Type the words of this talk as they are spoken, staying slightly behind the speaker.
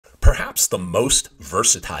Perhaps the most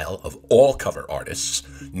versatile of all cover artists,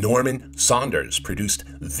 Norman Saunders produced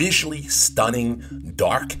visually stunning,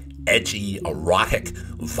 dark, edgy, erotic,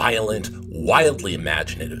 violent, wildly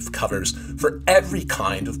imaginative covers for every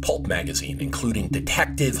kind of pulp magazine, including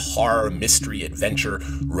detective, horror, mystery, adventure,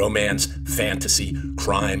 romance, fantasy,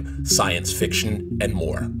 crime, science fiction, and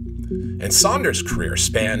more. And Saunders' career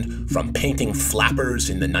spanned from painting flappers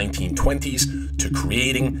in the 1920s to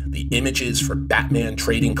creating the images for Batman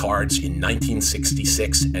trading cards in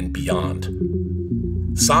 1966 and beyond.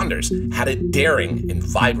 Saunders had a daring and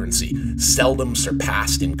vibrancy seldom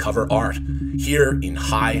surpassed in cover art. Here in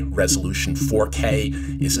high-resolution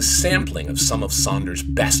 4K is a sampling of some of Saunders'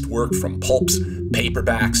 best work from Pulps,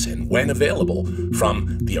 Paperbacks, and when available,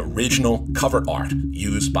 from the original cover art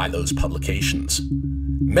used by those publications.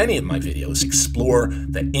 Many of my videos explore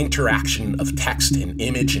the interaction of text and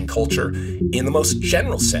image and culture. In the most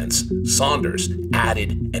general sense, Saunders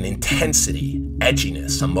added an intensity,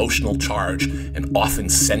 edginess, emotional charge, and often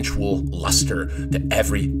sensual luster to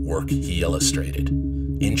every work he illustrated.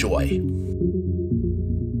 Enjoy.